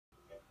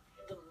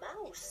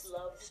mouse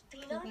loves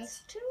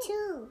peanuts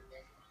too.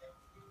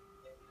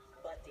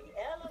 But the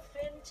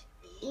elephant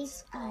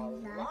eats a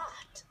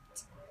lot.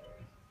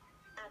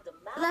 And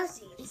the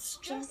mouse eats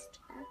just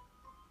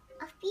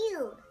a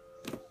few.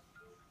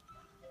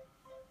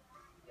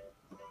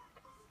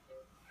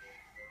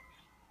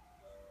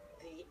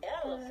 The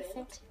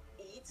elephant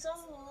eats a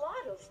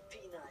lot of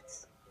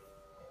peanuts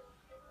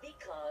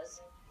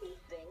because he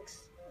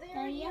thinks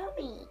they're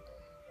yummy.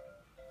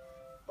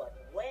 But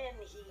when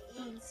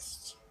he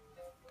eats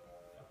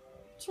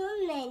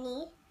too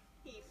many,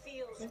 he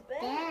feels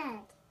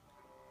bad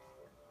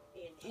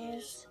in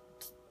his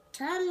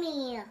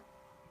tummy.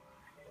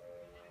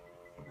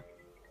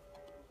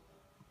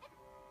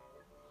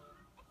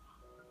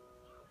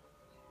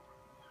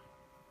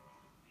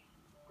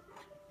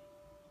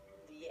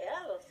 The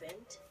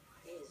elephant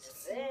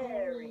is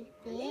very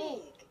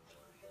big,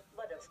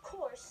 but of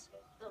course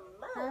the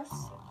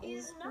mouse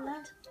is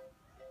not.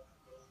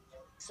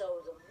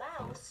 So the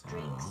mouse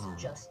drinks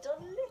just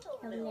a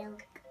little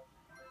milk,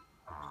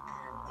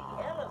 and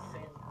the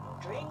elephant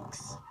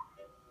drinks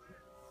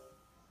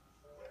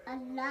a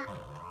lot.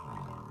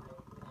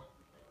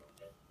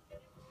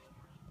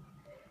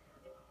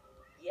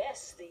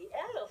 Yes, the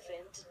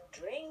elephant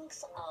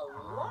drinks a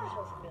lot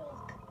of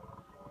milk,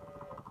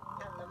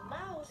 and the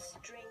mouse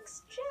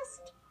drinks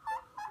just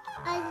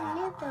a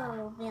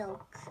little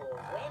milk. For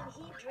when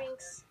he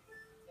drinks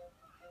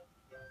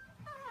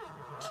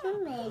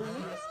too many,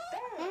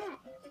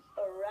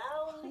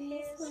 around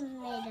his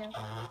middle.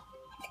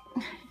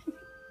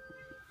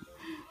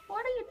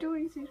 What are you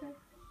doing, Caesar?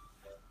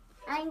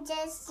 I'm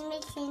just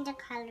mixing the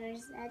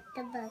colors at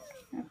the book.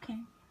 Okay.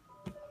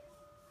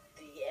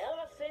 The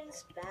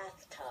elephant's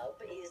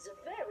bathtub is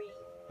very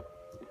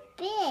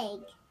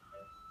big.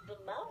 The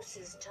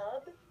mouse's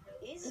tub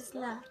is It's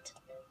not.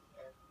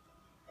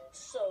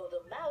 So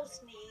the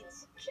mouse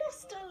needs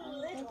just a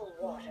little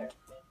water.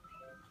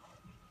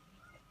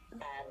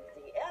 And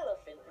the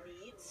elephant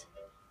needs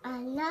a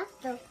lot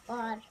of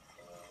water.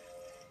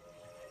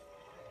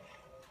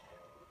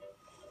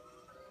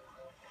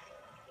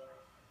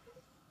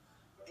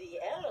 The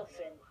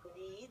elephant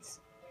needs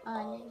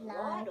a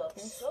lot of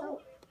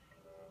soap.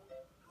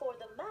 For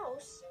the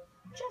mouse,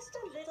 just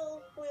a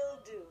little will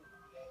do.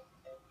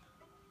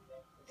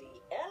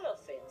 The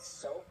elephant's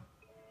soap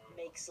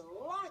makes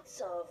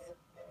lots of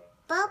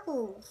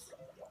bubbles.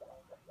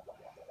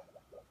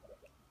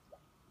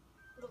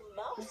 The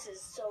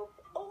mouse's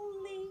soap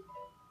only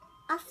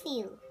a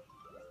few.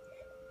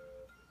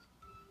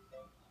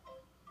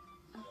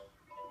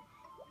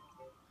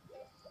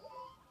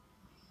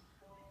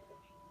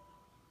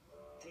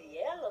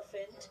 The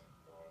elephant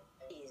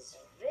is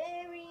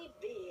very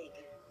big.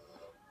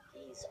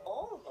 He's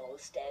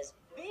almost as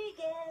big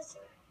as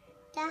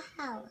the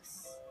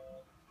house.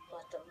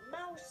 But the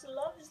mouse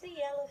loves the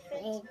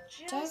elephant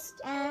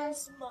just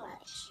as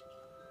much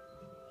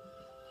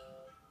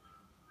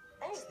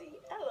as the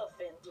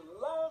elephant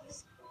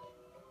loves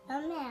the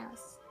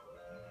mouse.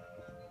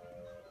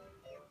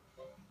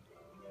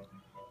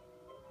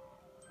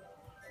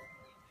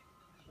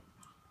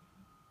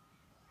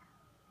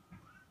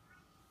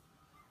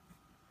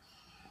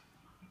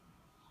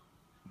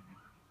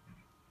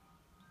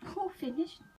 Oh, finished.